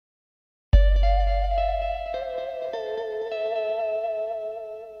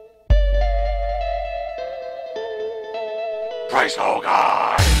Preschool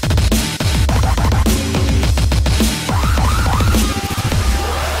guy!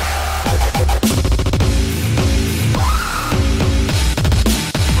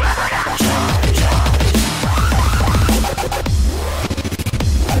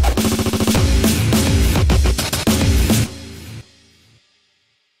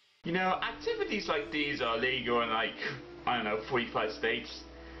 You know, activities like these are legal in like, I don't know, 45 states.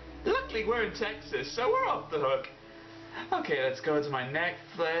 Luckily we're in Texas, so we're off the hook. Okay, let's go to my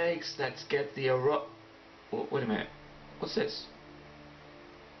Netflix, let's get the wait a minute, what's this?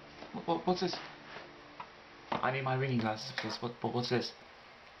 What's this? I need my reading glasses for this, what's this?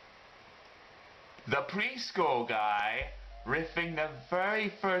 The Preschool Guy, riffing the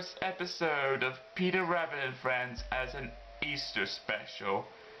very first episode of Peter Rabbit and Friends as an Easter special.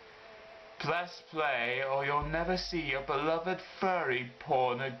 Press play or you'll never see your beloved furry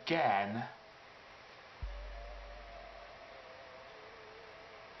porn again.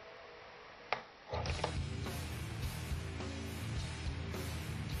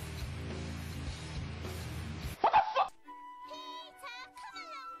 What the fuck? Peter, come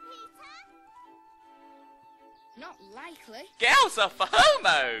along, Peter. Not likely. Girls are for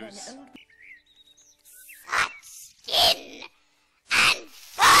homos! Fat skin and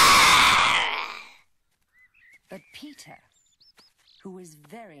fur! But Peter, who was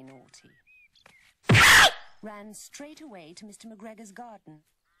very naughty, ran straight away to Mr. McGregor's garden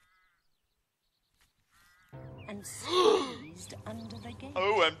and squeezed under the gate.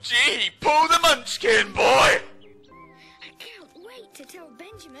 OMG, pull the munchkin, boy! I can't wait to tell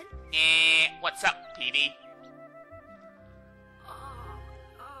Benjamin. What's up, Petey?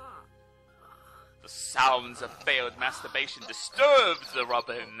 The sounds of failed masturbation disturbs the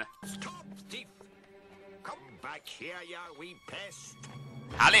robin. Stop, thief! Come back here, you wee pest!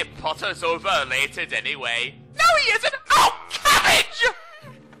 Harry Potter's overrated anyway. No, he isn't! Oh, cabbage!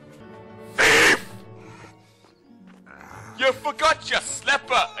 Thief! You forgot your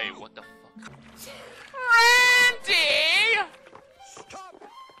slipper! Hey, what the fuck? Randy! Stop,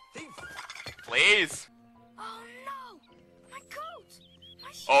 thief! Please. Oh no! My coat!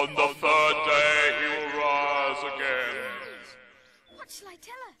 My shoes! On the third day, he will rise again. What shall I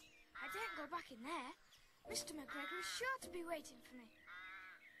tell her? I daren't go back in there. Mr. McGregor is sure to be waiting for me.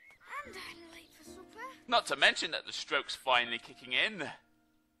 And I'm late for supper. Not to mention that the stroke's finally kicking in.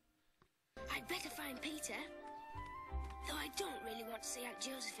 I'd better find Peter. Though I don't really want to see Aunt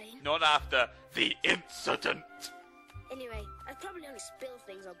Josephine. Not after the incident. Anyway, I'd probably only spill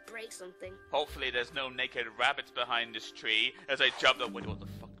things or break something. Hopefully there's no naked rabbits behind this tree as I jump up. Wait, what the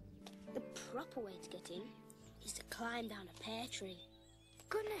fuck? The proper way to get in is to climb down a pear tree.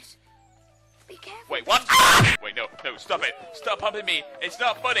 Goodness. Be careful. Wait, what? Ah! Wait, no, stop it. Stop pumping me. It's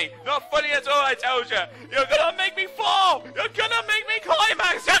not funny. Not funny at all, I told you. You're gonna make me fall. You're gonna make me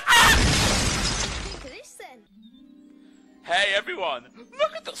climax. Ah! Think of this then. Hey, everyone.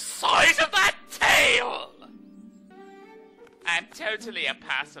 Look at the size of that tail. I'm totally a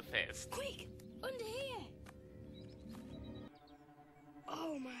pacifist. Quick, under here.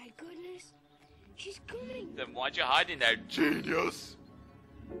 Oh my goodness. She's coming. Then why'd you hide in there, genius?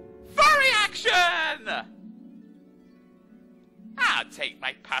 Furry action! I'll take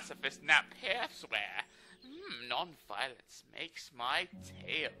my pacifist nap elsewhere. Non-violence makes my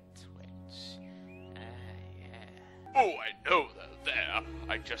tail twitch. Yeah. Oh, I know they're there.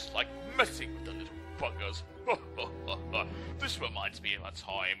 I just like messing with the little buggers. This reminds me of a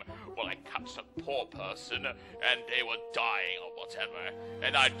time when I catched a poor person and they were dying or whatever,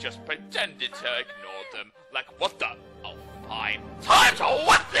 and I just pretended to ignore them. Like, what the? Oh, fine. Time to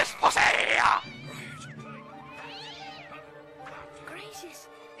whip this pussy! Gracious,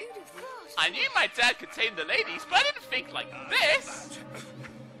 who'd have thought? I knew my dad could tame the ladies, but I didn't think like this.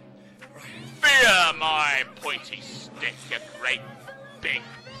 Fear my pointy stick, you great big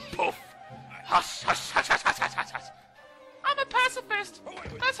poof. Hush, hush, hush, hush, hush, hush, hush, hush. I'm a pacifist.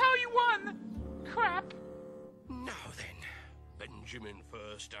 That's how you won. Crap. Now then, Benjamin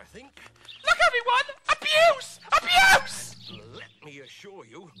first, I think. Look, everyone! Abuse! Abuse! Let me assure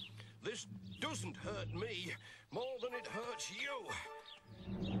you, this doesn't hurt me more than it hurts you.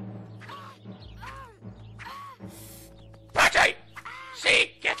 Betty!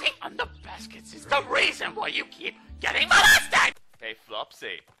 See, getting on the baskets is the reason why you keep getting molested! Hey,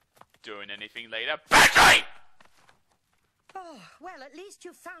 Flopsy. Doing anything later? Betty! Oh, well, at least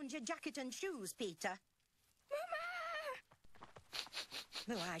you've found your jacket and shoes, Peter.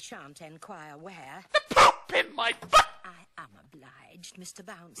 Though I shan't enquire where. The poop in my butt! I am obliged, Mr.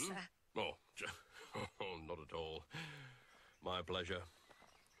 Bouncer. Oh, not at all. My pleasure.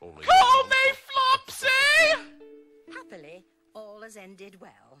 Only Call me Flopsy! Happily, all has ended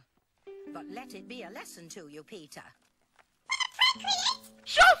well. But let it be a lesson to you, Peter.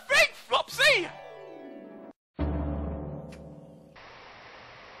 Sure thing, Flopsy!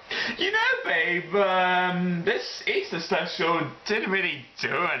 You know, babe, this Easter special didn't really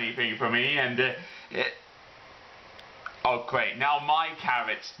do anything for me, and oh great, now my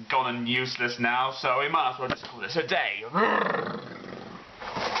carrot's gone and useless now, so we might as well just call this a day.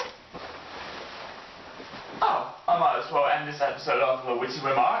 Oh, I might as well end this episode off with a witty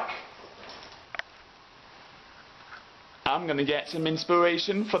remark. I'm gonna get some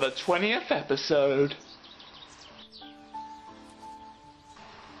inspiration for the 20th episode.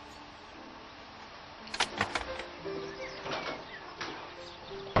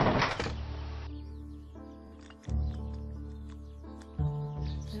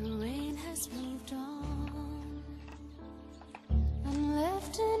 The rain has moved on and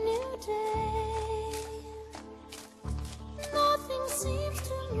left a new day. Nothing seems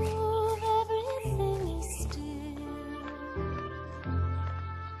to move, everything is still.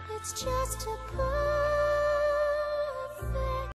 It's just a